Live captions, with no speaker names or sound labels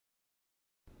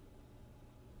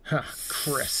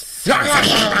Chris.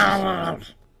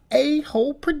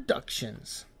 A-Hole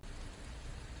Productions.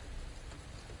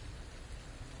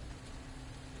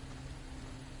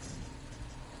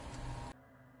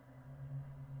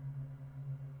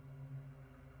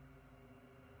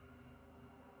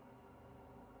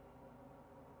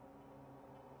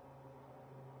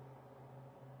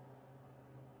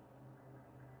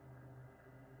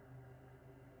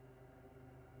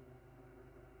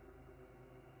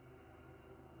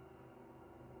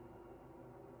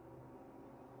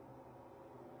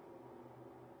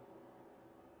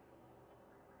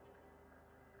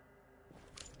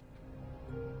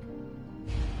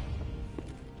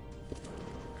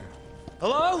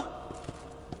 Hello?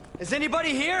 Is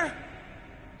anybody here?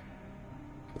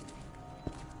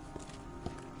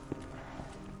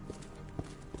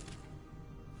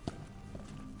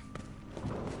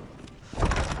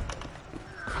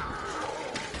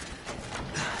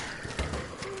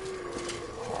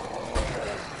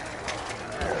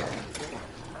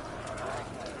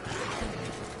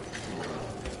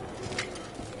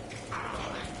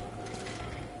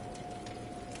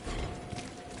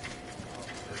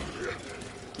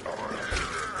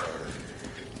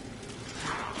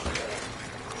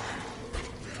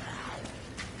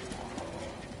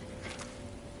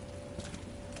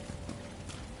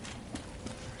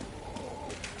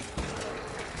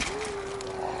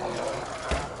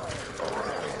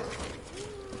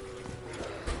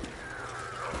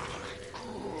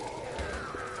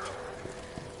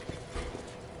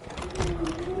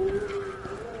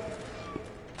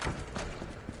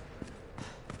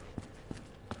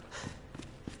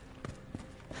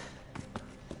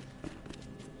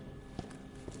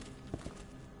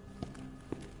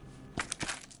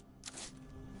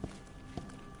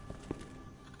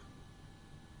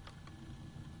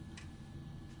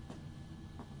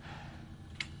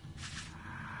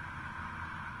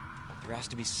 There has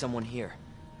to be someone here.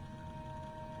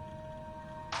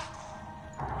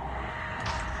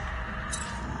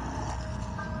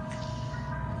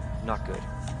 Not good.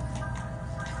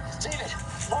 David!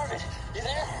 Marvin! You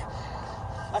there?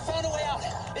 I found a way out!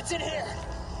 It's in here!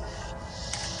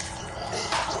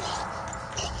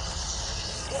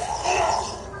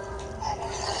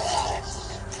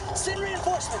 Send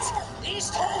reinforcements!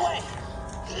 East hallway!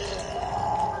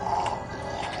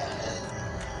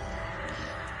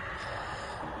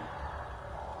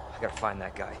 I gotta find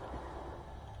that guy.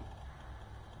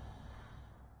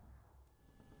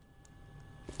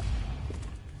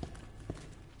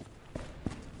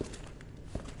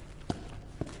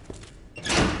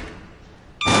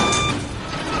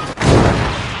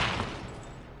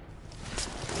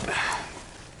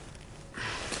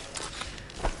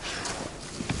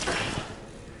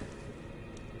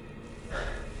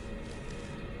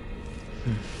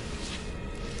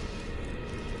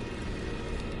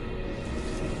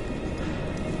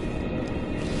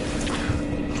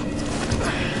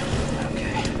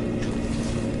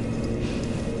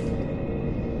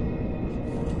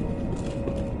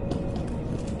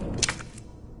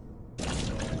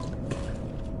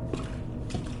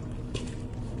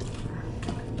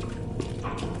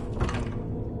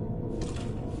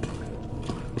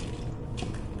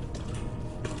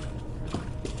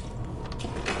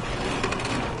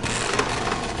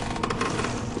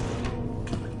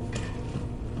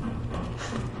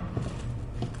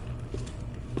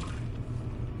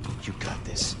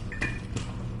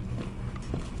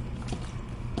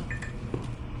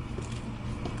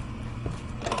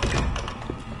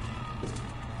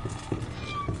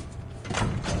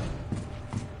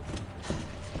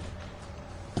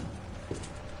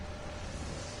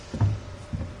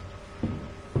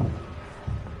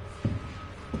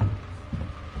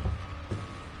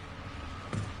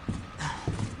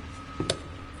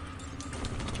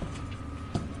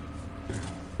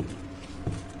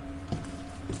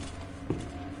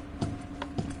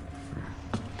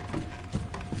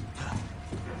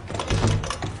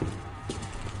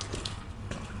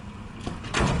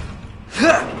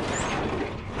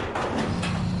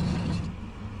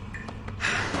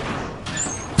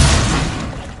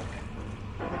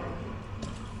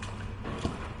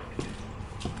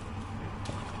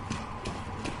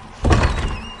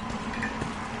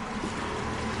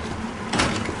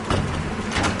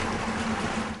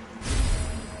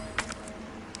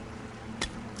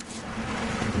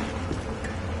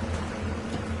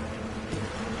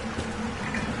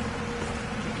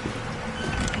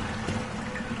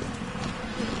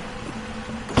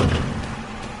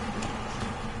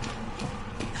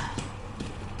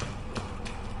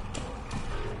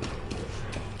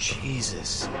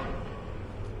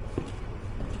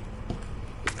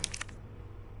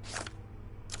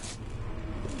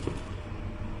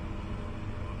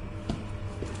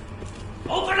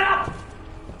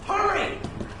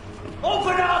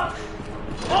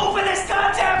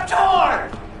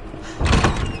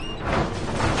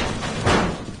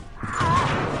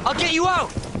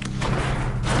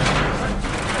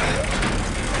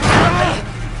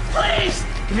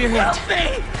 Give me your hand. Help me!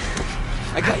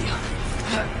 I got you.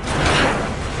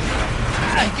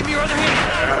 Give me your other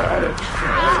hand.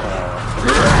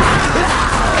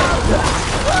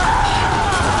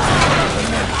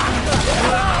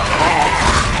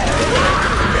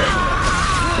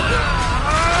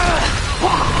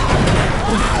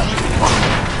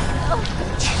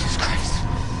 Jesus Christ.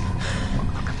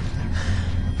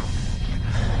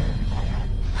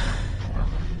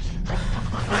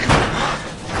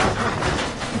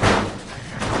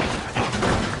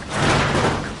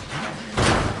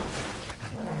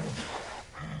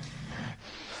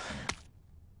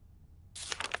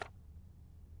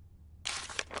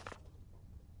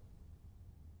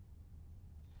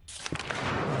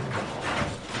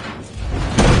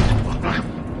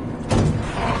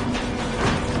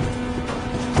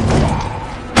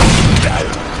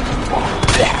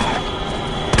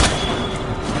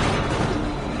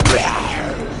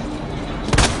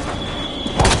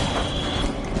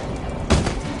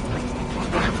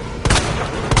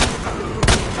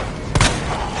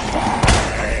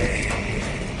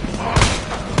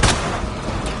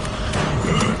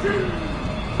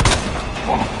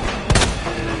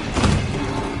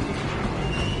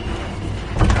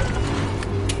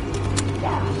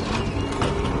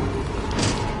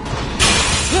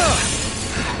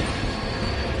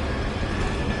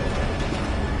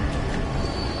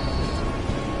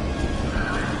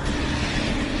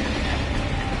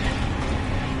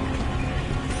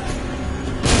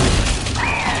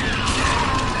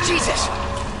 Jesus!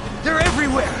 They're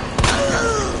everywhere!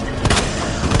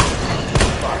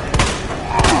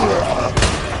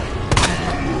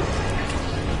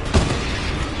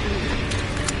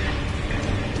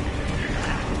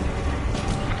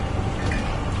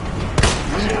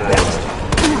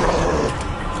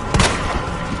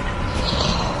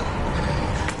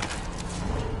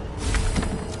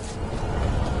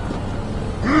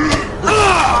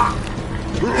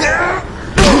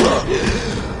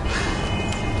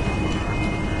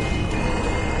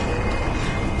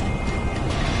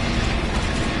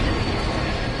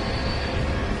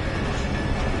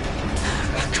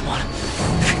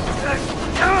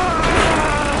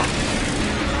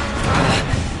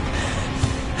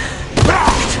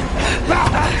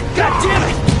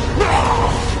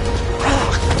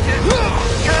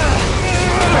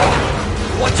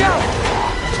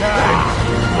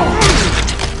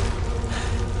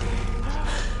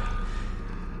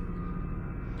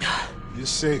 You're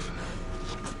safe.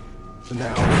 For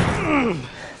now.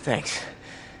 Thanks.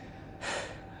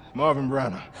 Marvin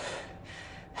Browner.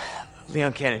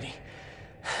 Leon Kennedy.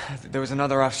 There was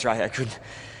another off strike. I couldn't...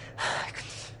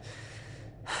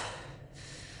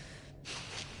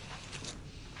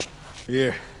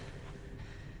 Here.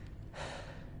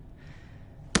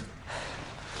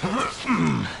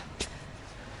 I'm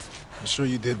sure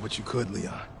you did what you could,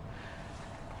 Leon.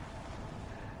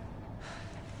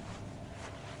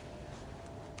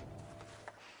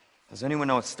 Does anyone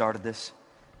know what started this?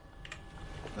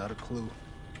 Not a clue.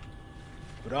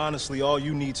 But honestly, all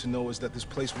you need to know is that this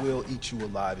place will eat you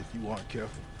alive if you aren't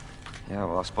careful. Yeah,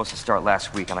 well, I was supposed to start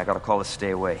last week, and I got a call to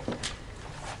stay away.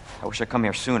 I wish I'd come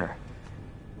here sooner.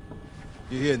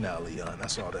 You're here now, Leon.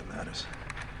 That's all that matters.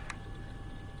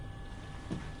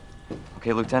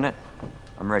 Okay, Lieutenant?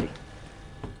 I'm ready.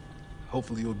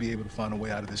 Hopefully you'll be able to find a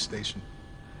way out of this station.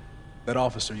 That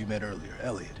officer you met earlier,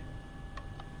 Elliot.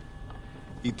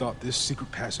 He thought this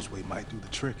secret passageway might do the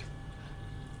trick.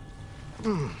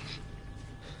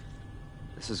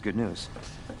 This is good news.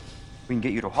 We can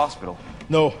get you to a hospital.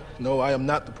 No, I am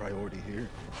not the priority here.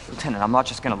 Lieutenant, I'm not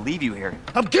just gonna leave you here.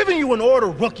 I'm giving you an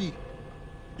order, rookie!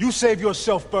 You save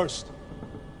yourself first.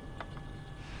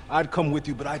 I'd come with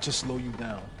you, but I'd just slow you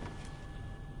down.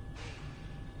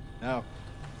 Now,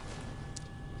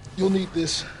 you'll need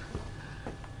this.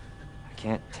 I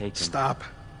can't take him. Stop.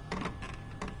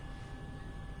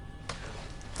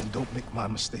 And don't make my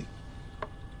mistake.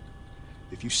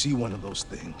 If you see one of those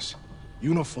things,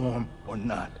 uniform or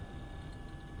not,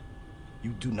 you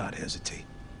do not hesitate.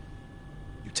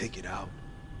 You take it out,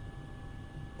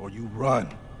 or you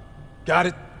run. Got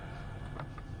it?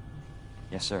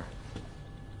 Yes, sir.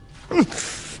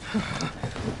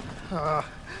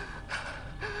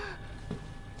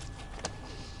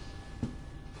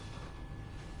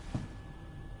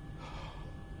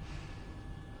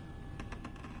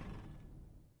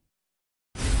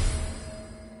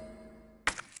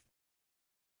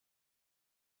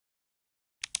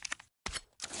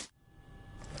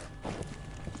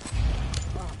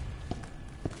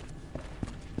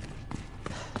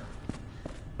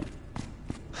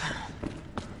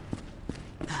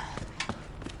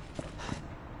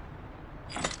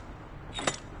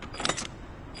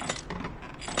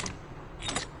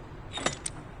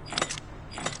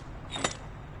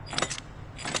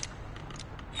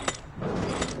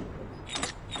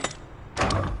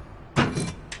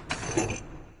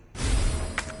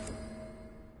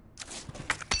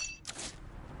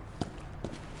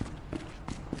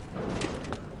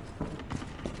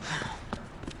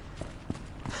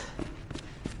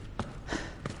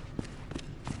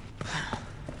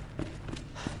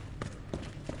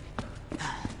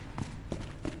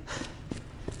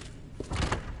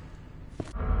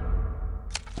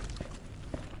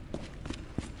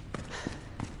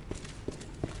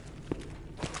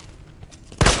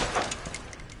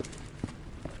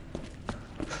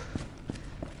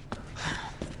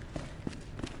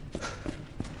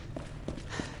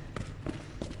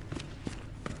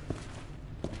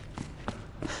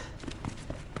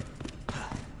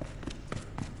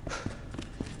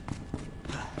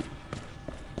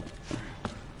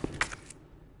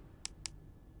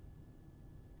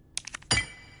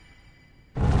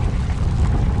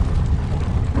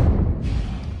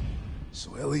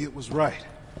 So Elliot was right.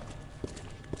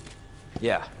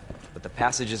 Yeah, but the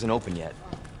passage isn't open yet.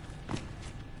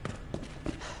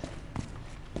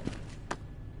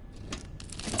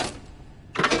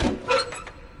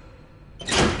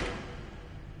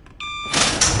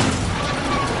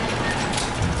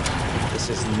 This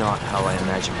is not how I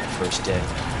imagined my first day.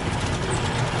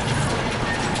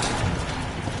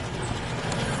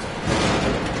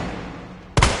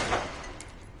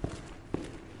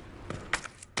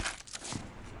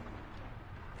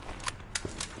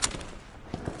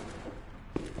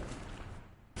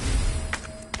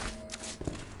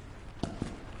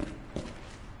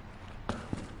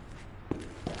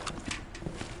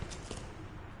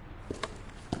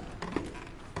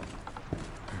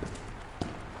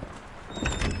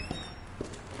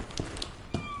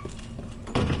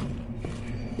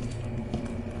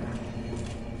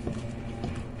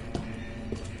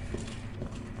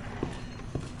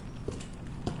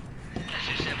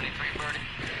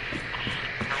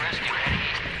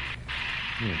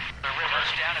 The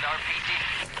river's down at RPD.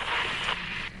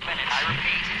 Bennett, I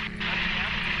repeat.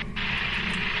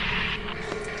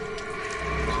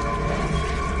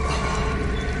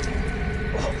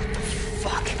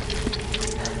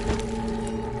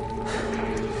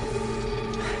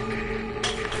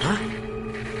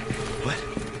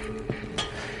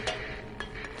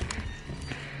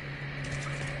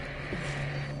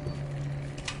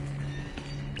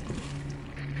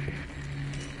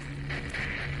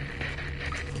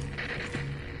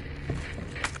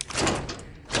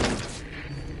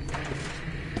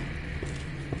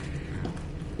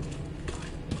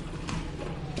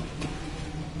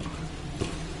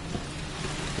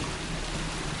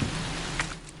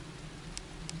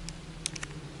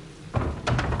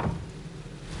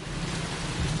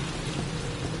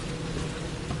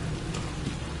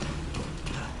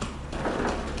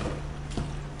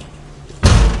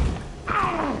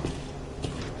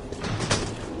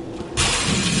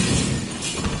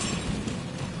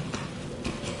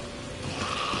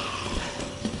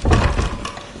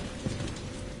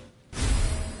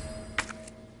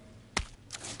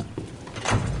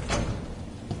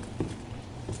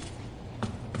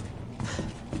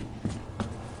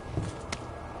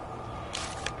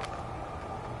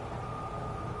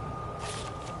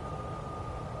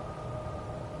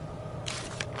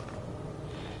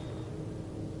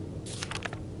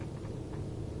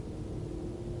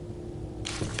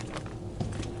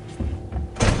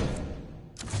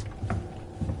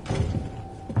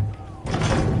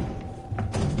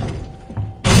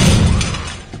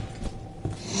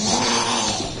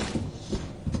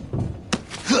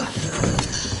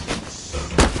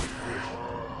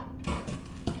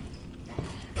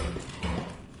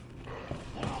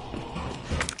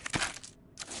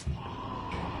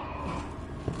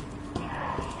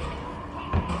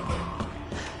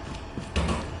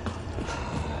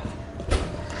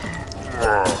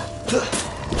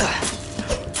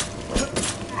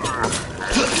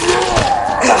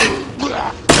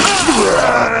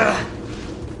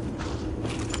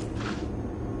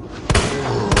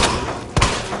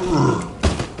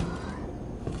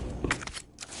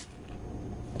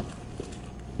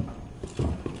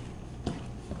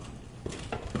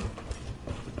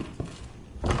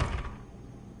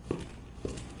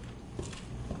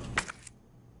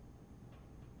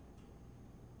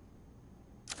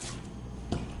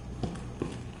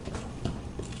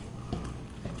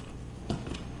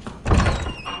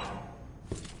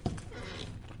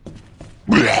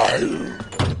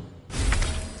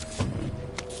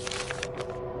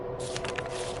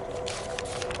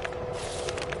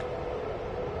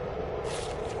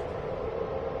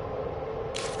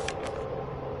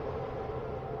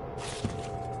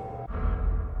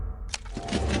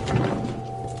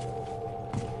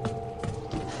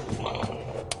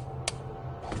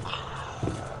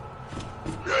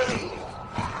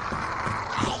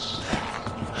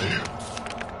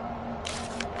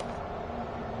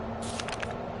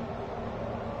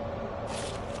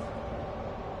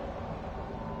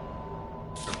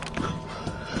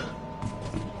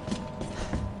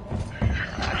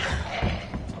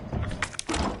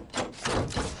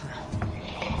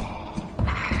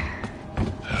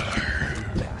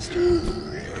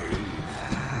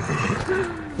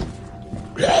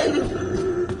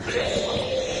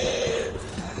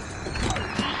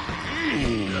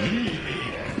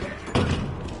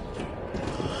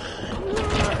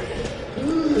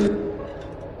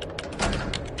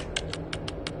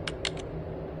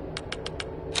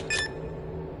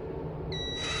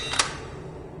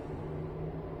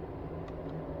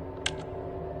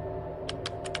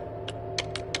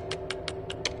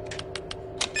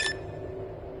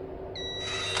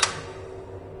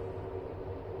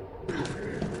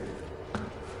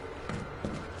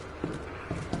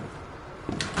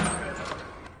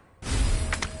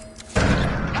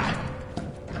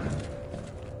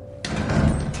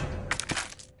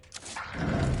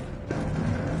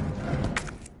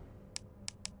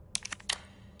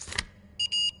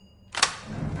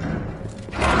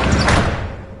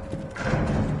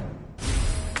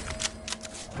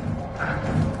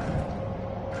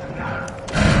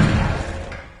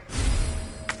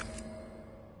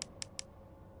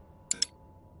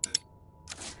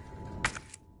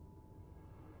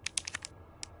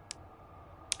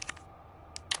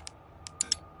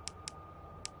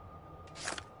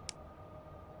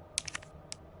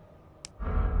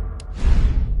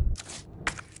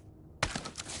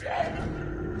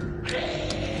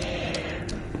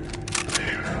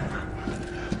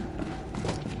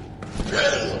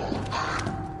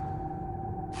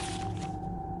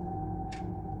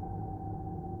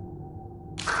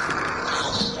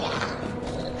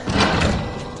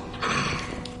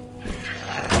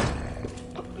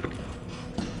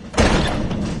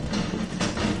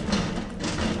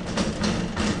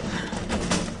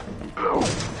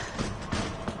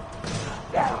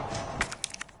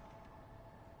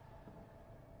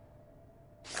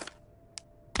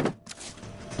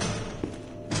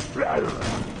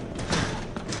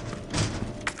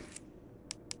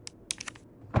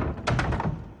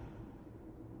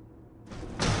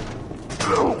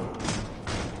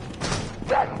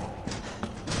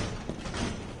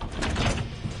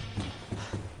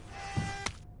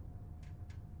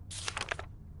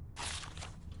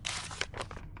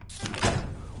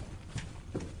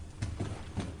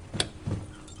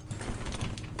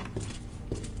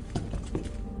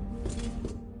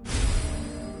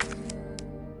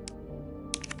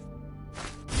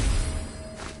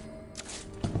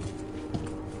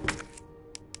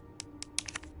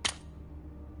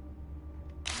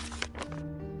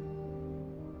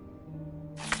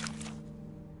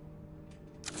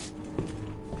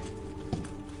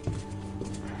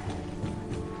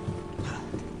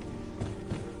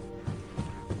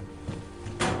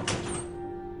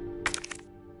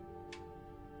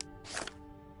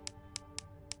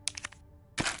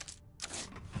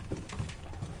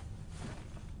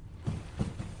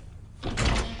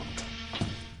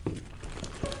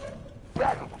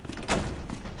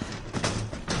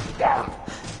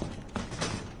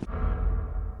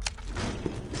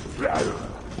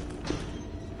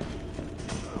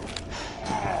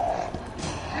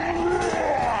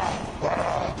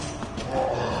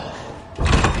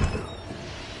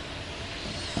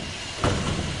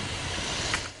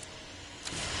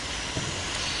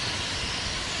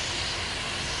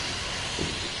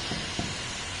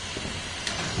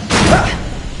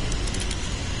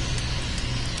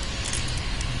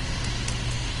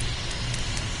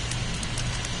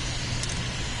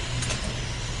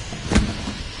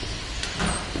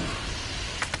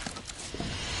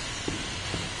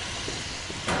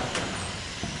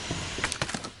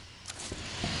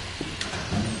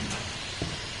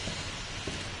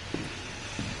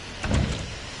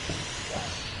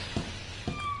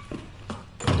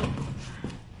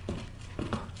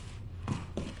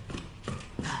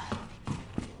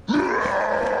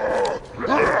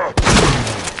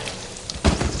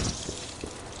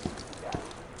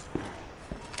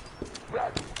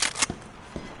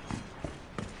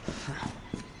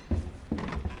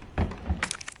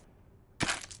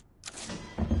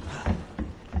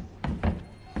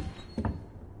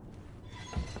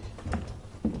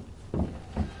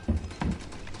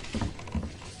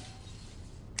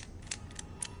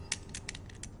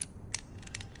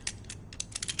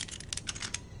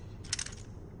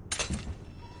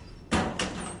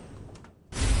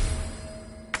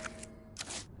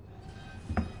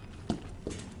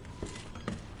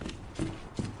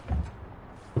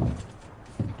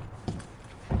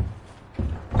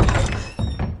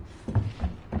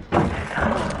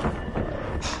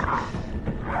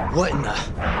 What in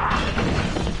the...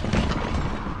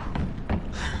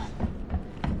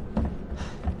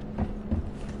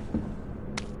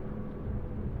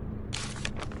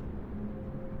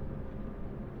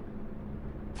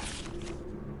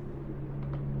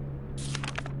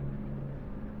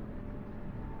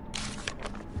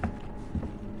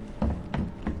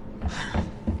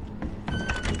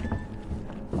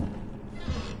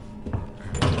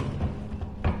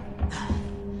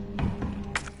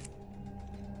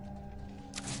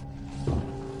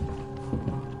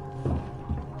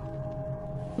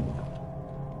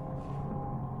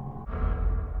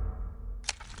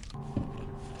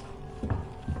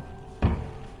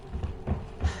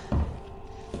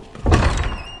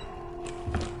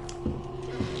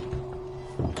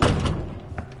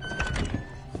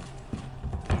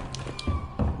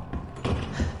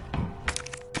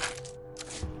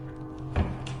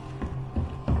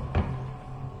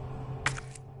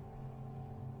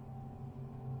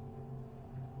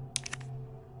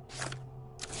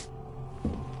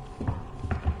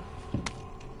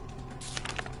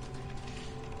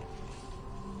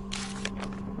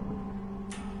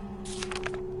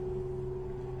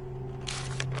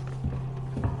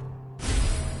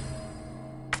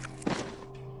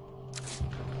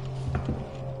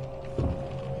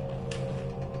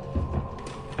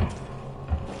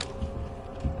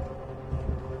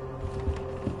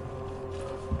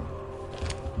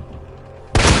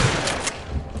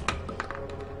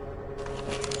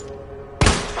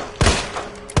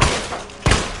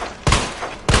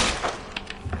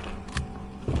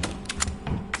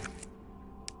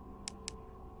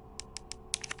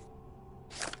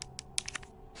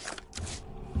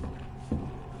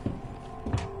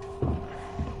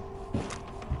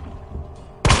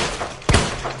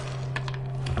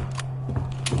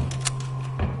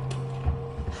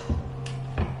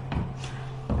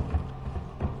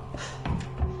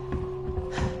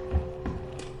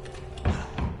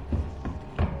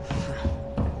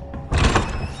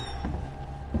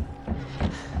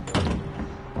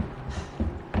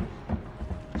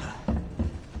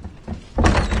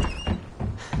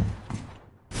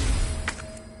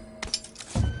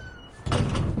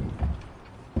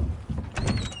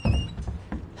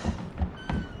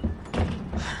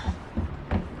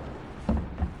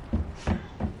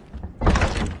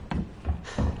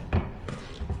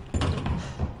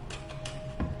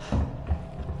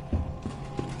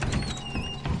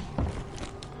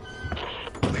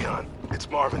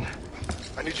 Marvin,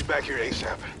 I need you back here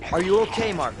ASAP. Are you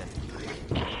okay, Marvin?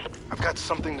 I've got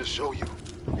something to show you.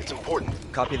 It's important.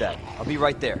 Copy that. I'll be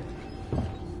right there.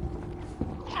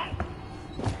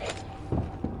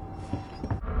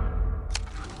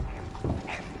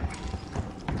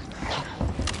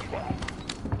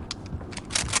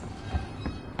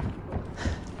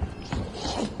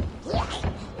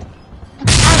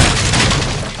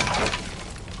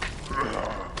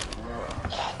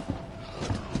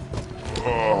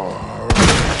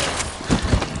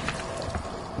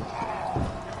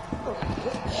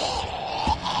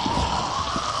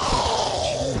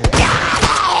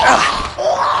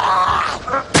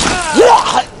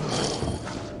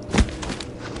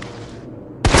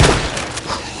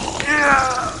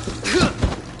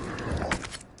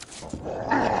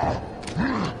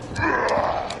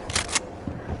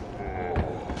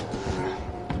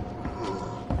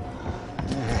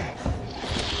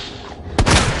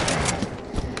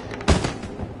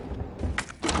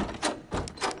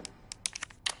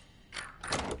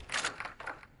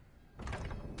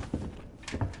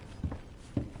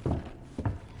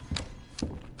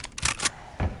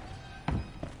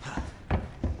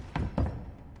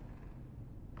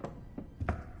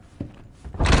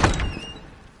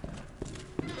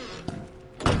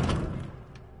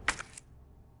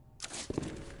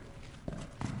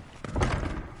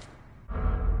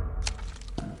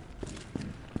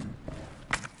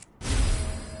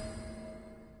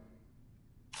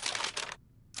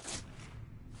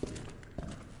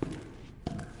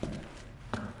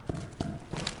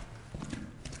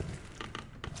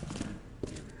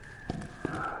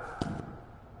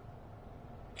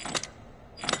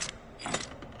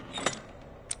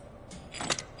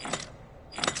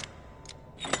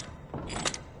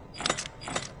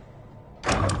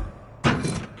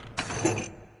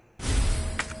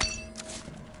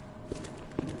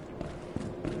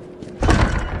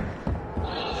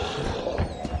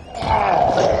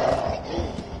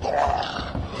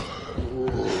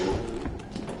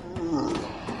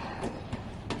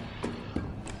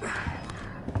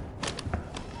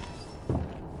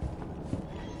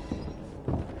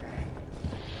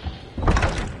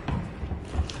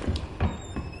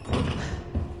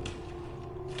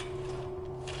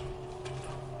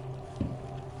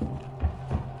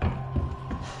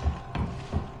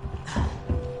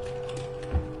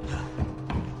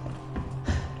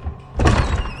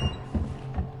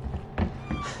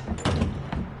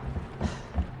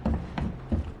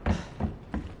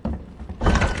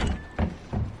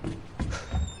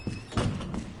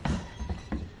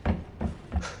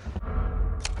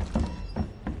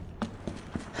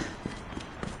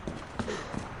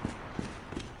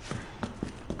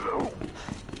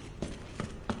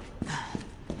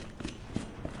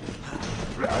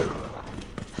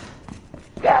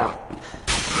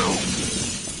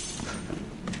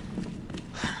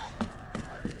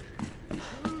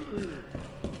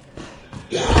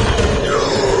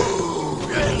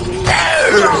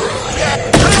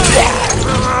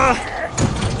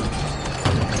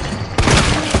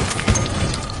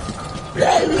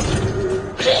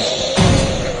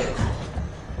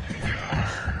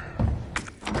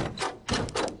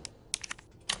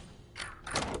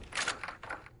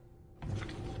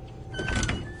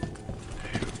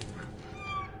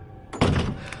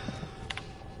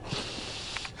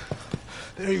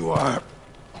 you are.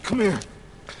 Come here.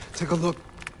 Take a look.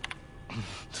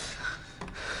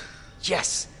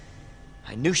 Yes!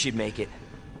 I knew she'd make it.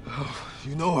 Oh,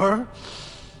 you know her?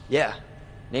 Yeah.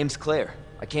 Name's Claire.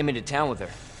 I came into town with her.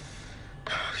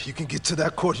 You can get to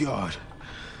that courtyard.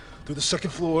 Through the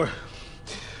second floor.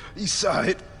 East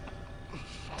side.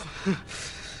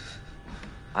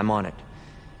 I'm on it.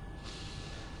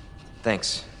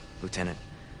 Thanks, Lieutenant.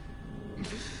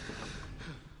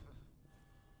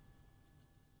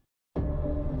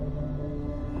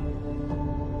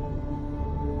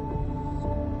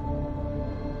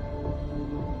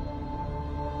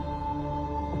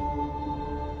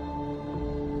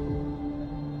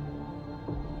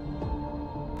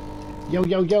 Yo,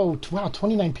 yo, yo. Wow,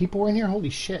 29 people were in here? Holy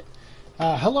shit.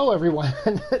 Hello, everyone.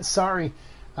 Sorry.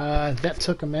 That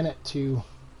took a minute to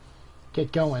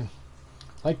get going.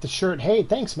 Like the shirt. Hey,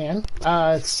 thanks, man.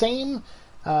 Same.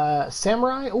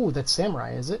 Samurai. Oh, that's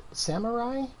Samurai, is it?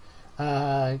 Samurai?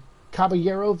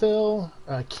 Caballeroville.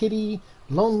 Kitty.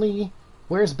 Lonely.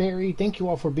 Where's Barry? Thank you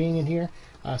all for being in here.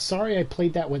 Sorry I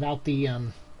played that without the...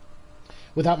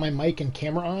 without my mic and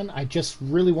camera on. I just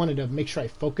really wanted to make sure I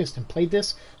focused and played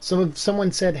this.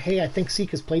 Someone said, hey, I think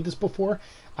Seek has played this before.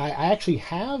 I actually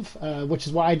have, which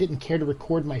is why I didn't care to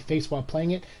record my face while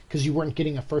playing it, because you weren't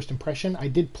getting a first impression. I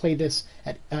did play this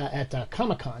at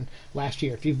Comic-Con last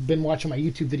year. If you've been watching my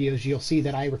YouTube videos, you'll see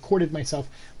that I recorded myself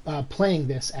playing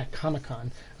this at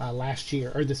Comic-Con last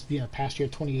year, or this past year,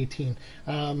 2018,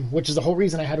 which is the whole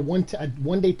reason I had a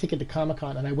one-day ticket to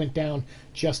Comic-Con, and I went down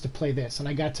just to play this. And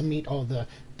I got to meet all the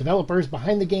developers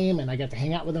behind the game, and I got to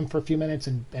hang out with them for a few minutes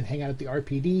and hang out at the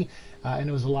RPD, and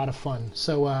it was a lot of fun.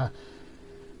 So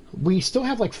we still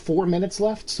have like 4 minutes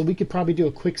left, so we could probably do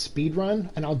a quick speed run,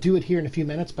 and I'll do it here in a few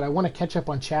minutes, but I want to catch up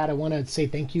on chat. I want to say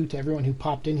thank you to everyone who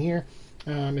popped in here.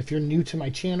 If you're new to my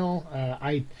channel,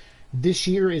 this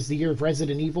year is the year of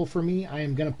Resident Evil for me. I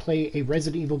am going to play a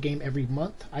Resident Evil game every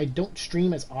month. I don't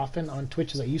stream as often on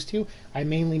Twitch as I used to. I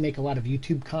mainly make a lot of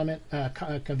YouTube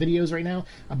videos right now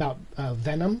about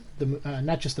Venom,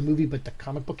 not just the movie, but the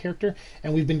comic book character.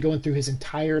 And we've been going through his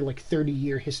entire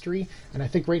 30-year history. And I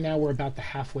think right now we're about the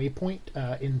halfway point.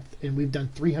 And we've done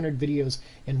 300 videos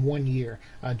in 1 year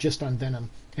just on Venom.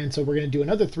 And so we're going to do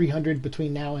another 300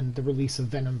 between now and the release of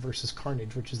Venom vs.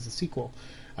 Carnage, which is the sequel.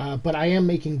 But I am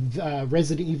making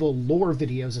Resident Evil lore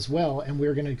videos as well, and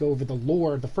we're going to go over the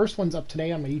lore. The first one's up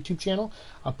today on my YouTube channel.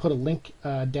 I'll put a link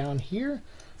down here.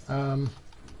 Let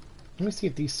me see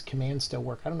if these commands still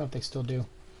work. I don't know if they still do.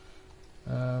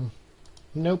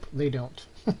 Nope, they don't.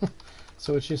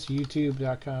 So it's just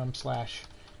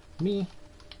youtube.com/me.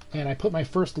 And I put my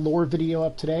first lore video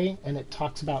up today, and it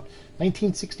talks about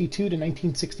 1962 to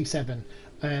 1967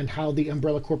 and how the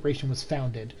Umbrella Corporation was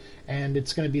founded. And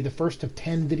it's going to be the first of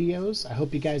 10 videos. I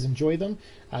hope you guys enjoy them.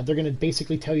 They're going to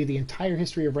basically tell you the entire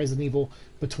history of Resident Evil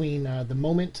between the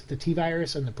moment the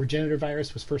T-Virus and the progenitor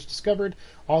virus was first discovered,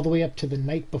 all the way up to the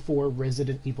night before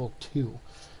Resident Evil 2.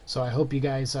 So I hope you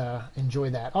guys enjoy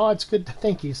that. Oh, it's good.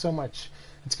 Thank you so much.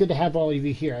 It's good to have all of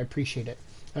you here. I appreciate it.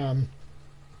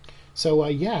 So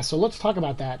let's talk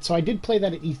about that. So I did play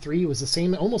that at E3. It was the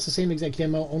same, almost the same exact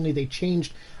demo, only they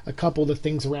changed a couple of the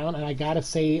things around. And I gotta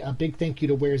say a big thank you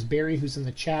to Where's Barry, who's in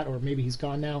the chat, or maybe he's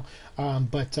gone now.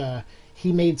 But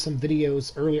he made some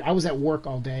videos earlier. I was at work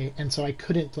all day, and so I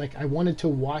couldn't, I wanted to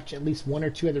watch at least one or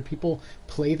two other people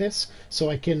play this, so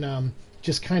I can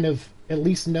just kind of at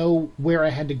least know where I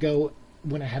had to go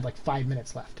when I had 5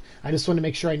 minutes left. I just wanted to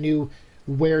make sure I knew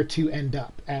where to end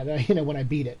up at, when I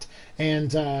beat it.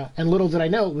 And little did I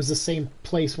know it was the same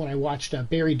place when I watched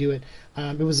Barry do it.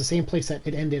 It was the same place that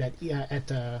it ended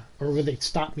at or where they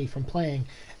stopped me from playing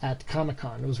at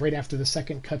Comic-Con. It was right after the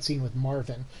second cutscene with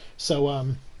Marvin.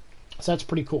 So that's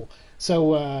pretty cool.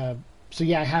 So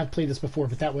yeah, I have played this before,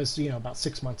 but that was about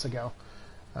 6 months ago.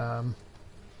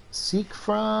 Seek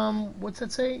from, what's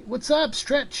that say? What's up,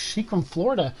 Stretch? Seek from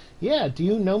Florida. Yeah, do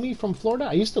you know me from Florida?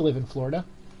 I used to live in Florida.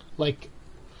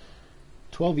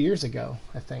 12 years ago,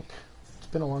 I think. It's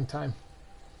been a long time.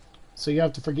 So you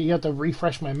have to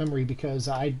refresh my memory because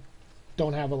I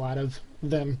don't have a lot of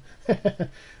them.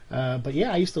 But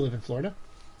yeah, I used to live in Florida.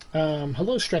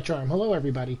 Hello, Stretch Arm. Hello,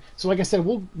 everybody. So like I said,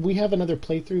 we have another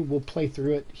playthrough. We'll play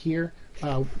through it here.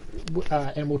 And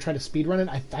we'll try to speedrun it.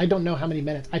 I don't know how many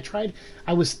minutes. I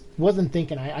wasn't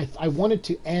thinking. I wanted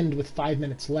to end with 5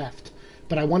 minutes left.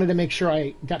 But I wanted to make sure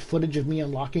I got footage of me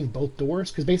unlocking both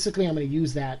doors, because basically I'm going to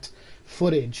use that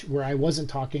footage where I wasn't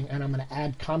talking, and I'm going to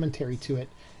add commentary to it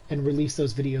and release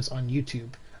those videos on YouTube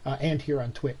and here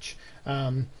on Twitch.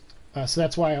 So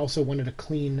that's why I also wanted to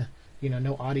clean,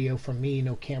 no audio from me,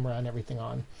 no camera and everything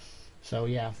on. So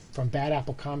yeah, from Bad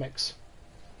Apple Comics.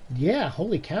 Yeah,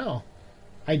 holy cow.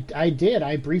 I did.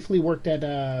 I briefly worked at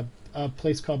a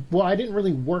place called. Well, I didn't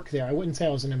really work there. I wouldn't say I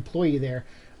was an employee there,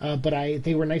 but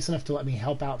they were nice enough to let me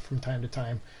help out from time to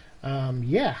time.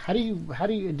 Yeah. How do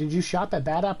you did you shop at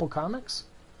Bad Apple Comics?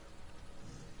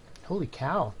 Holy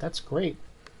cow, that's great.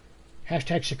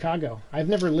 Hashtag Chicago. I've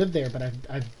never lived there, but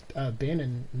I've been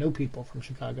and know people from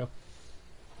Chicago.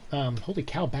 Holy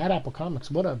cow, Bad Apple Comics.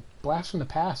 What a blast from the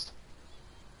past.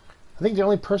 I think the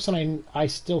only person I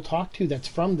still talk to that's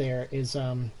from there is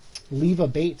Leva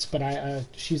Bates, but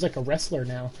she's like a wrestler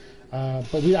now.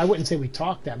 But I wouldn't say we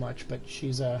talk that much, but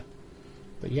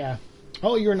but yeah.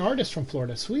 Oh, you're an artist from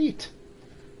Florida. Sweet.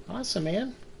 Awesome,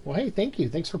 man. Well, hey, thank you.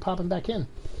 Thanks for popping back in.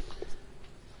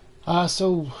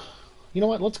 So, you know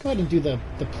what? Let's go ahead and do the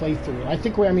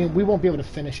playthrough. I mean, we won't be able to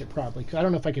finish it probably, because I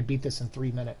don't know if I could beat this in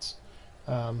 3 minutes.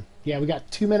 Yeah, we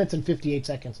got 2 minutes and 58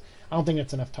 seconds. I don't think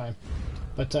that's enough time,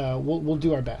 but we'll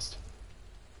do our best.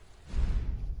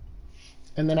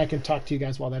 And then I can talk to you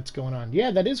guys while that's going on.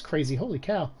 Yeah, that is crazy. Holy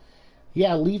cow.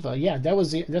 Yeah, Leva. Yeah,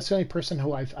 that's the only person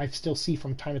who I still see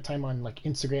from time to time on like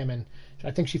Instagram, and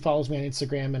I think she follows me on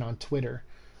Instagram and on Twitter.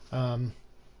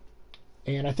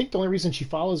 And I think the only reason she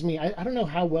follows me, I don't know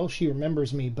how well she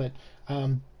remembers me, but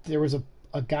there was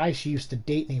a guy she used to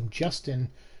date named Justin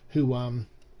who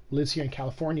lives here in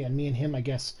California, and me and him, I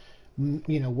guess,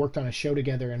 worked on a show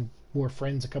together and were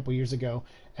friends a couple years ago.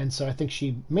 And so I think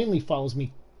she mainly follows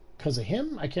me because of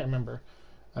him. I can't remember.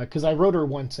 Because I wrote her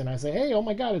once and I said, hey, oh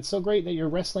my God, it's so great that you're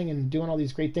wrestling and doing all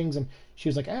these great things. And she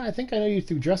was like, I think I know you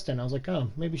through Justin. I was like,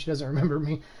 oh, maybe she doesn't remember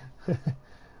me.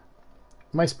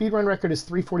 My speedrun record is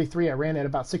 3:43. I ran it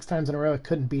about 6 times in a row. I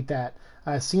couldn't beat that.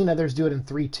 I've seen others do it in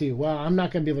 3:2. Well, I'm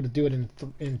not going to be able to do it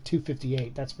in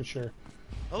 2:58. That's for sure.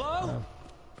 Hello?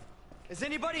 Is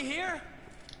anybody here?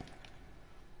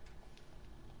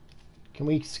 Can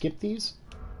we skip these?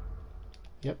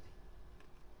 Yep.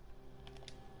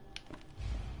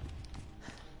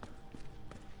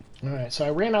 Alright, so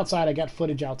I ran outside. I got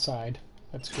footage outside.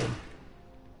 That's good.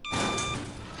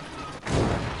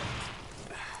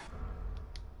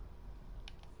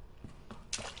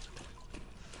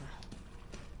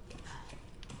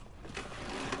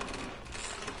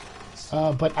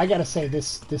 But I gotta say,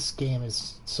 this game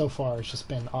is, so far, it's just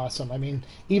been awesome. I mean,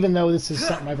 even though this is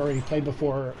something I've already played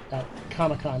before at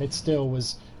Comic-Con, it still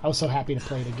was, I was so happy to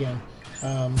play it again.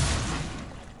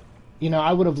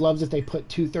 I would have loved if they put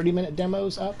 2 30-minute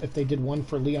demos up, if they did one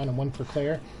for Leon and one for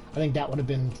Claire. I think that would have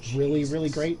been really, really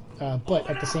great. But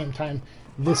at the same time,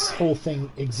 this whole thing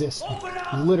exists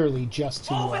literally just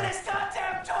to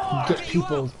get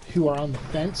people who are on the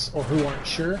fence or who aren't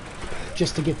sure,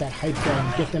 just to get that hype going,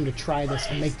 get them to try this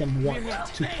and make them want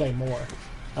to play more.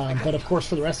 But of course,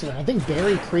 for the rest of it, I think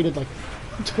Barry created like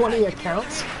 20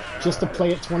 accounts just to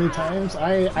play it 20 times.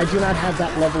 I do not have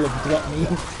that level of gluttony,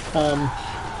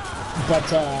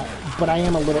 but I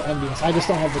am a little envious. I just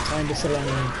don't have the time to sit around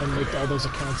and make all those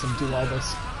accounts and do all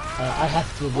this. I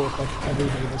have to work like every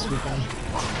day this weekend,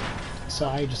 so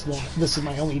I just won't. This is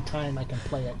my only time I can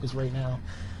play it, is right now.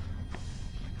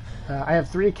 I have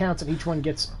 3 accounts and each one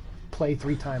gets play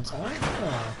 3 times.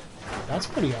 Oh, that's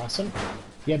pretty awesome.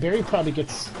 Yeah, Barry probably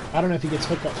gets, I don't know if he gets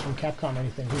hookups from Capcom or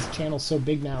anything. His channel's so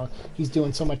big now, he's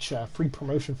doing so much free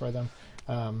promotion for them.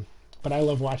 But I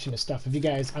love watching his stuff. If you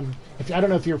guys, I don't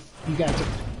know if you guys are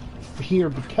here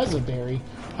because of Barry,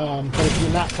 but if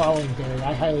you're not following Barry,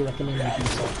 I highly recommend you do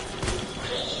so.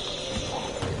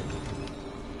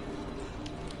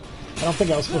 I don't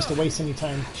think I was supposed to waste any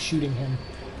time shooting him.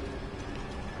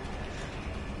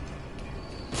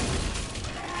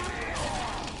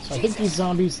 So I think these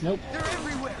zombies, nope. They're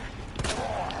everywhere.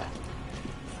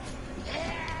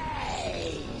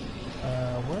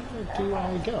 Where do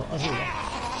I go? Oh, here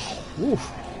we go.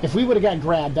 Oof. If we would have got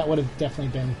grabbed, that would have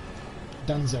definitely been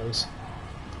dunzos.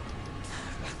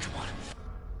 Come on.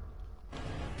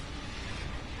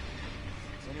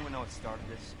 Does anyone know what started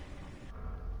this?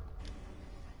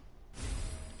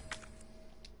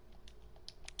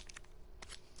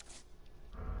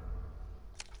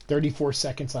 $34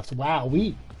 seconds left.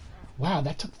 Wow,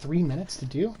 that took 3 minutes to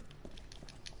do.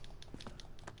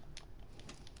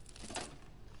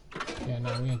 Yeah,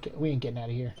 no, we ain't getting out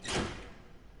of here.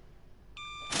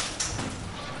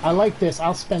 I like this.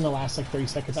 I'll spend the last like 30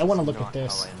 seconds. I want to look at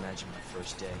this. How I imagine my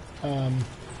first day.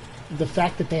 The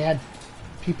fact that they had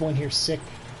people in here sick,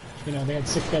 they had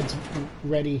sick beds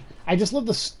ready. I just love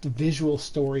the visual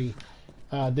story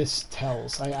this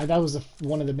tells. That was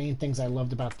one of the main things I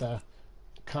loved about the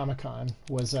Comic-Con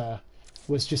was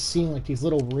just seeing like these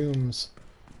little rooms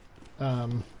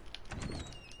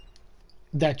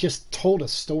that just told a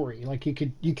story. Like you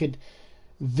could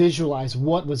visualize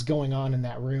what was going on in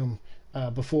that room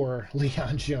before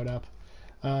Leon showed up.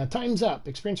 Time's up.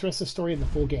 Experience the rest of the story in the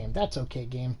full game. That's okay,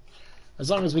 game. As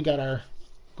long as we got our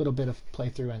little bit of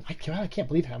playthrough in. I can't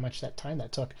believe how much that time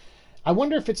that took. I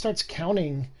wonder if it starts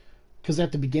counting, because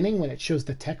at the beginning when it shows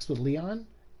the text with Leon,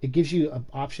 it gives you an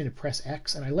option to press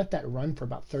X, and I let that run for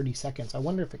about 30 seconds. I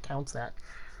wonder if it counts that.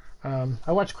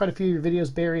 I watched quite a few of your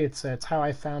videos, Barry. It's how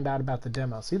I found out about the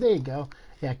demo. See, there you go.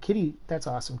 Yeah, Kitty, that's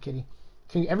awesome, Kitty.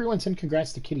 Everyone send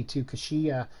congrats to Kitty, too, because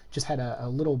she just had a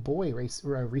little boy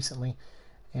recently,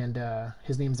 and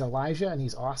his name's Elijah, and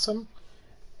he's awesome.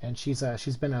 And she's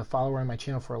been a follower on my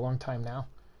channel for a long time now.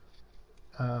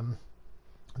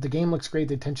 The game looks great.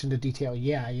 The attention to detail,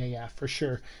 yeah, for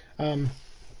sure.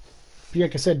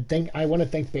 Like I said, I want to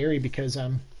thank Barry because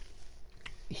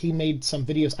he made some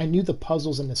videos. I knew the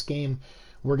puzzles in this game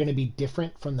were going to be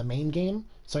different from the main game,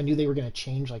 so I knew they were going to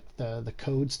change like the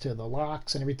codes to the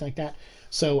locks and everything like that.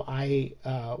 So I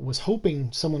was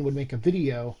hoping someone would make a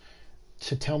video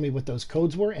to tell me what those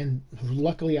codes were, and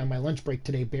luckily on my lunch break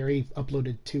today, Barry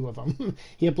uploaded 2 of them.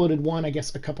 He uploaded one, I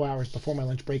guess, a couple hours before my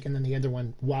lunch break, and then the other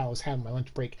one while I was having my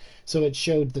lunch break. So it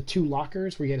showed the 2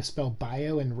 lockers where you had to spell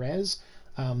bio and res.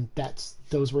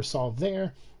 Those were solved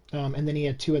there. And then he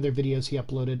had 2 other videos he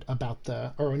uploaded about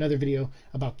another video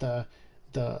about the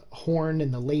horn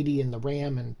and the lady and the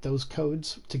ram and those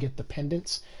codes to get the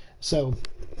pendants. So,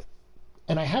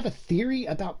 and I have a theory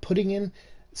about putting in,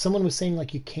 someone was saying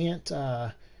like you can't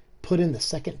put in the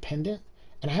second pendant,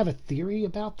 and I have a theory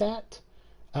about that.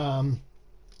 So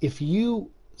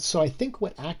I think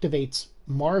what activates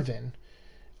Marvin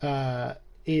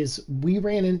is we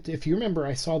ran into, if you remember,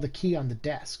 I saw the key on the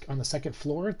desk on the second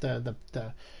floor, the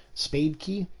spade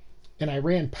key, and I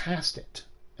ran past it,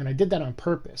 and I did that on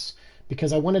purpose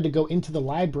because I wanted to go into the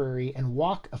library and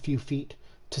walk a few feet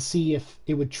to see if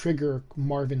it would trigger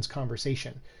Marvin's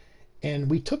conversation.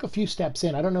 And we took a few steps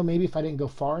in. I don't know, maybe if I didn't go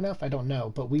far enough, I don't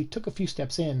know, but we took a few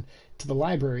steps in to the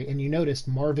library, and you noticed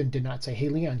Marvin did not say, "Hey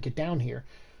Leon, get down here."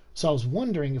 So I was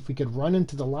wondering if we could run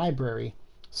into the library,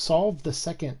 solve the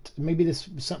second, maybe this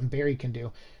is something Barry can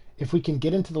do. If we can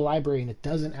get into the library and it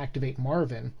doesn't activate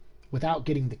Marvin without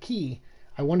getting the key,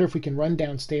 I wonder if we can run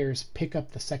downstairs, pick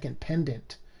up the second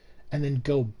pendant, and then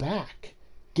go back,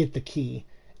 get the key,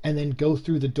 and then go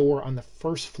through the door on the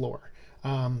first floor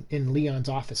in Leon's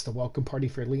office, the welcome party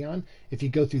for Leon. If you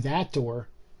go through that door,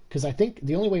 because I think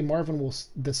the only way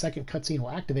the second cutscene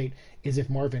will activate is if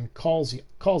Marvin calls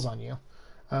on you.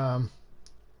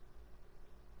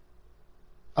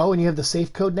 Oh, and you have the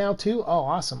safe code now too? Oh,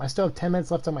 awesome. I still have 10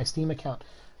 minutes left on my Steam account.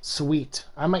 Sweet.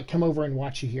 I might come over and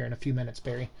watch you here in a few minutes,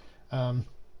 Barry. I'm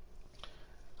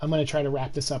going to try to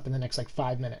wrap this up in the next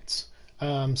 5 minutes.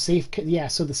 Yeah,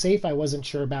 so the safe I wasn't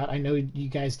sure about. I know you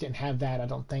guys didn't have that, I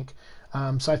don't think.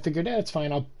 So I figured, it's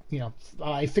fine.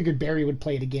 I figured Barry would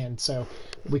play it again, so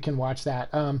we can watch that.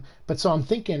 But so I'm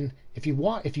thinking, if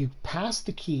you pass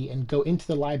the key and go into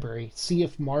the library, see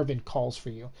if Marvin calls for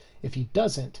you. If he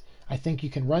doesn't, I think you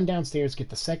can run downstairs, get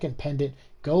the second pendant,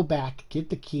 go back, get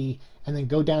the key, and then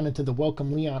go down into the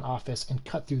Welcome Leon office and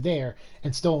cut through there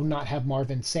and still not have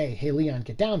Marvin say, "Hey Leon,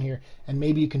 get down here," and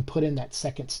maybe you can put in that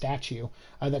second statue,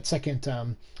 that second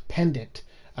pendant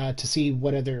to see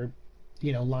what other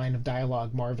line of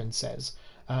dialogue Marvin says,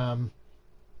 and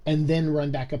then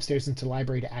run back upstairs into the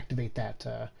library to activate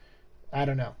that. I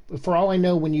don't know. For all I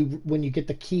know, when you get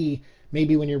the key,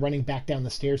 maybe when you're running back down the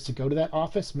stairs to go to that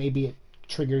office, maybe it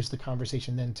triggers the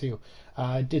conversation then too.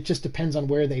 It just depends on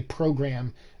where they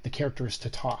program the characters to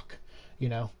talk,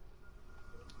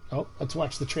 Oh, let's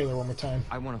watch the trailer one more time.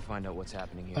 I want to find out what's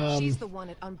happening here. She's the one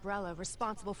at Umbrella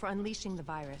responsible for unleashing the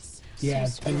virus. Yeah,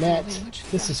 Annette,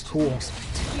 this is cool. You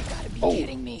gotta be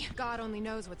kidding me. God only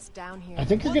knows what's down here. I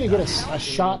think you're gonna get a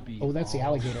shot. Oh, that's the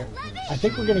alligator. I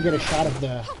think we're gonna get a shot of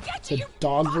the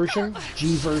dog version,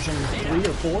 G version 3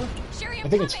 or 4. I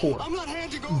think it's 4.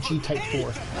 G type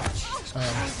 4.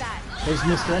 There's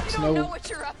Mr. X. No,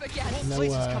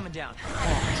 coming down.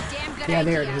 Yeah,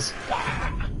 there it is.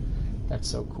 That's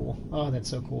so cool. Oh, that's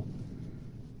so cool.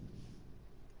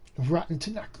 Rotten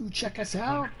Tanaku, check us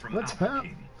out. What's up?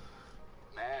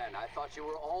 Man, I thought you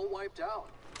were all wiped out.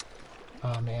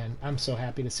 Oh man, I'm so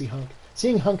happy to see Hunk.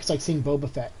 Seeing Hunk is like seeing Boba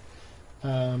Fett.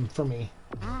 For me.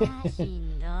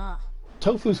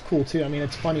 Tofu's cool too. I mean,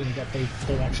 it's funny that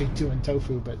they're actually doing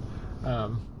tofu, but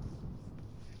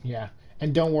yeah.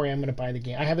 And don't worry, I'm gonna buy the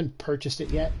game. I haven't purchased it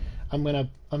yet. I'm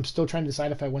still trying to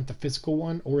decide if I want the physical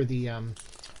one or the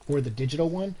digital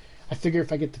one. I figure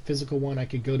if I get the physical one, I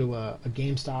could go to a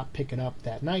GameStop, pick it up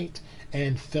that night,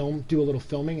 and do a little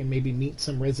filming, and maybe meet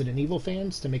some Resident Evil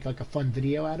fans to make like a fun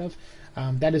video out of.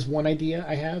 That is one idea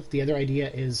I have. The other idea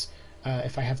is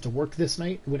if I have to work this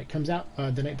night when it comes out,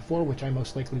 the night before, which I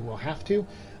most likely will have to,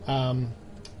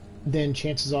 then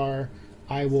chances are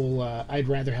I will. I'd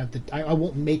rather have I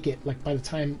won't make it, like, by the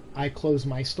time I close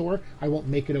my store, I won't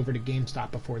make it over to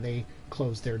GameStop before they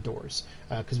close their doors,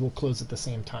 because we'll close at the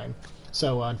same time.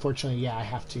 So unfortunately, yeah,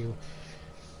 I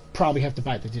probably have to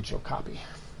buy the digital copy,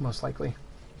 most likely.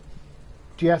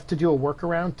 Do you have to do a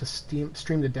workaround to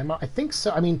stream the demo? I think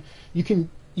so. I mean, you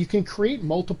can create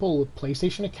multiple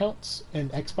PlayStation accounts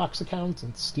and Xbox accounts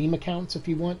and Steam accounts if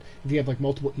you want. If you have like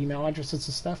multiple email addresses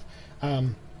and stuff.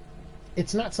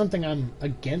 It's not something I'm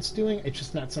against doing. It's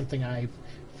just not something I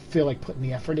feel like putting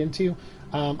the effort into.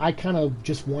 I kind of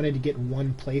just wanted to get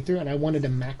one playthrough, and I wanted to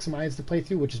maximize the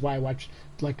playthrough, which is why I watched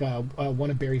like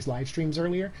one of Barry's live streams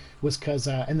earlier, was because,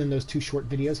 and then those 2 short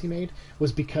videos he made,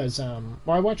 was because, well,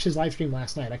 I watched his live stream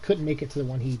last night. I couldn't make it to the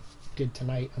one he did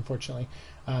tonight, unfortunately,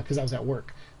 because I was at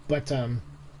work. But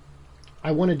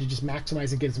I wanted to just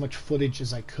maximize and get as much footage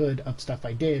as I could of stuff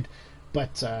I did,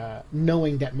 but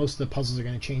knowing that most of the puzzles are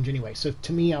going to change anyway. So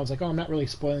to me, I was like, oh, I'm not really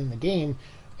spoiling the game,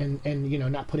 and you know,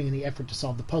 not putting in the effort to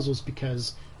solve the puzzles,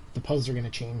 because the puzzles are going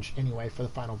to change anyway for the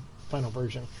final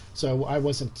version. So I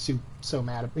wasn't so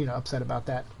mad, upset about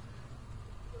that.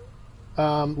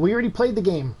 We already played the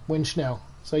game, Winchno,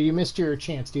 so you missed your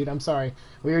chance, dude. I'm sorry.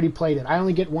 We already played it. I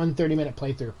only get one 30-minute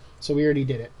playthrough, so we already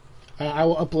did it. I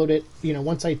will upload it,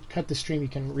 once I cut the stream. You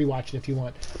can rewatch it if you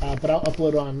want, but I'll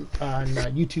upload it on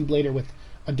YouTube later with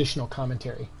additional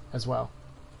commentary as well.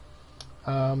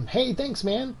 Hey, thanks,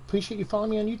 man. Appreciate you following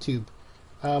me on YouTube.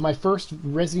 My first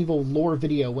Resident Evil lore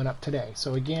video went up today,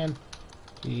 so again,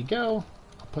 here you go.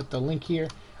 I'll put the link here.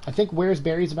 I think Where's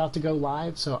Barry's about to go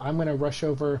live, so I'm going to rush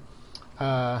over.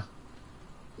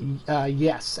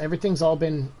 Yes, everything's all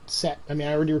been set. I mean,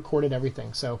 I already recorded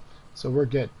everything, so we're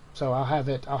good. So I'll have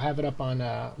it up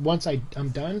on, once I'm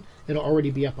done, it'll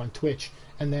already be up on Twitch,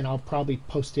 and then I'll probably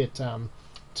post it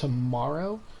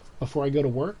tomorrow before I go to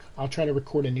work. I'll try to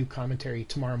record a new commentary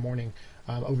tomorrow morning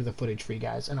over the footage for you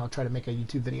guys, and I'll try to make a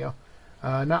YouTube video.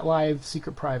 Not live,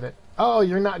 secret private. Oh,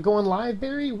 you're not going live,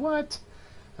 Barry? What?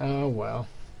 Oh, well.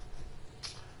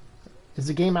 Is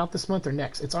the game out this month or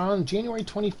next? It's on January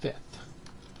 25th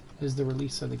is the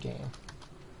release of the game.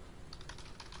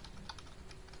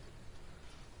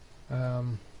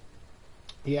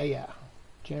 Yeah,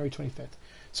 January 25th.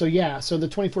 So yeah, so the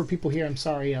 24 people here, I'm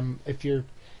sorry, if you're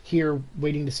here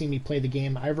waiting to see me play the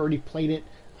game, I've already played it.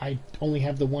 I only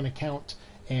have the one account,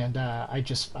 and I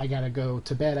gotta go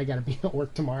to bed. I gotta be at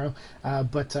work tomorrow,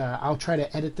 but I'll try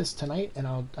to edit this tonight, and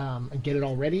I'll get it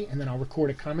all ready, and then I'll record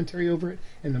a commentary over it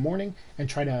in the morning and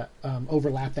try to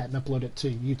overlap that and upload it to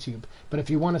YouTube. But if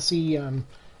you want to see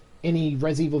any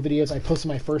Res Evil videos, I posted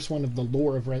my first one of the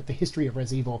lore of the history of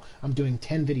Res Evil. I'm doing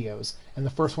 10 videos, and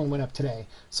the first one went up today.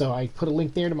 So I put a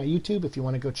link there to my YouTube if you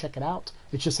want to go check it out.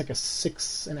 It's just like a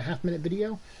 6.5-minute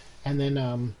video, and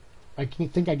then I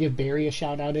think I give Barry a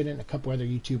shout out in it and a couple other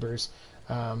YouTubers.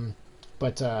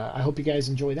 But I hope you guys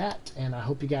enjoy that, and I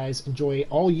hope you guys enjoy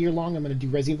all year long. I'm going to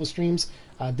do Res Evil streams.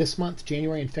 This month,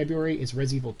 January and February, is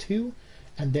Res Evil 2,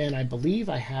 and then I believe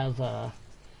I have...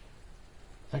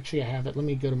 Actually, I have it. Let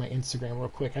me go to my Instagram real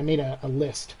quick. I made a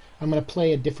list. I'm going to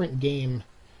play a different game,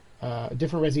 a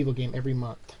different Res Evil game every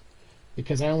month,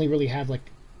 because I only really have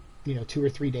 2 or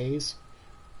 3 days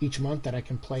each month that I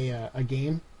can play a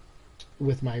game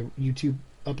with my YouTube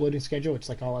uploading schedule. It's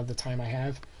like all of the time I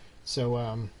have.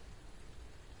 So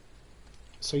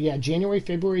yeah, January,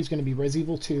 February is going to be Res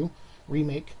Evil 2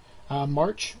 Remake.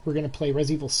 March, we're going to play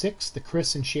Res Evil 6, the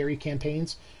Chris and Sherry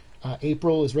campaigns.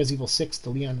 April is Res Evil 6,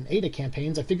 the Leon and Ada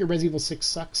campaigns. I figure Res Evil 6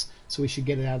 sucks, so we should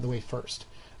get it out of the way first.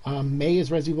 May is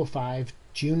Res Evil 5.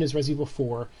 June is Res Evil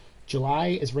 4. July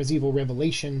is Res Evil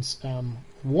Revelations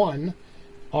 1.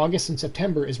 August and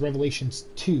September is Revelations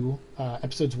 2,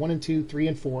 episodes 1 and 2, 3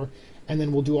 and 4, and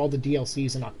then we'll do all the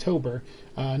DLCs in October.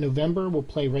 November, we'll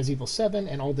play Res Evil 7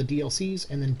 and all the DLCs,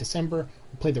 and then December,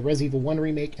 we'll play the Res Evil 1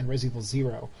 remake and Res Evil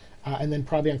 0. And then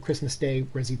probably on Christmas Day,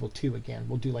 Res Evil 2 again.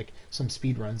 We'll do like some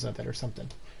speed runs of it or something.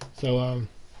 So,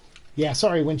 yeah,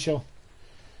 sorry, Winchill.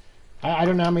 I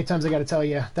don't know how many times I got to tell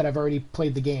you that I've already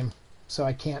played the game, so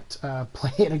I can't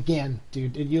play it again,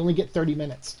 dude. You only get 30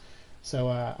 minutes. So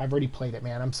I've already played it,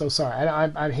 man. I'm so sorry.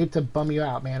 I hate to bum you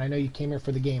out, man. I know you came here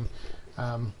for the game.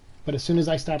 But as soon as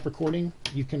I stop recording,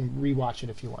 you can rewatch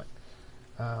it if you want.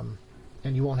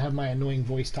 And you won't have my annoying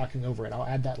voice talking over it. I'll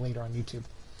add that later on YouTube.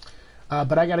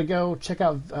 But I gotta go check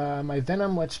out my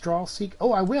Venom Let's Draw Seek.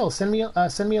 Oh, I will. Send me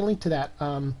a link to that.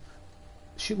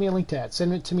 Shoot me a link to that.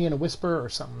 Send it to me in a whisper or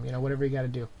something. You know, whatever you got to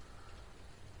do.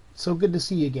 So good to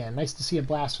see you again. Nice to see a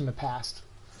blast from the past.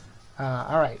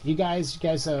 All right, you guys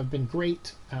have been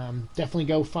great. Definitely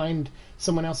go find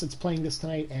someone else that's playing this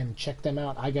tonight and check them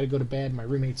out. I got to go to bed. My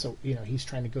roommate, so he's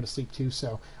trying to go to sleep too,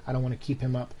 so I don't want to keep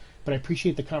him up. But I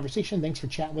appreciate the conversation. Thanks for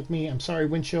chatting with me. I'm sorry,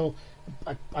 Winchell.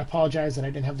 I apologize that I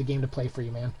didn't have the game to play for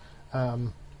you, man.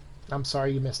 I'm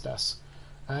sorry you missed us.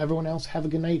 Everyone else, have a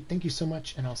good night. Thank you so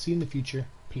much, and I'll see you in the future.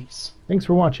 Peace. Thanks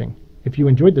for watching. If you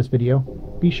enjoyed this video,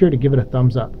 be sure to give it a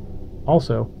thumbs up.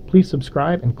 Also, please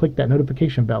subscribe and click that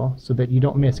notification bell so that you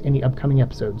don't miss any upcoming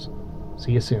episodes.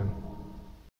 See you soon.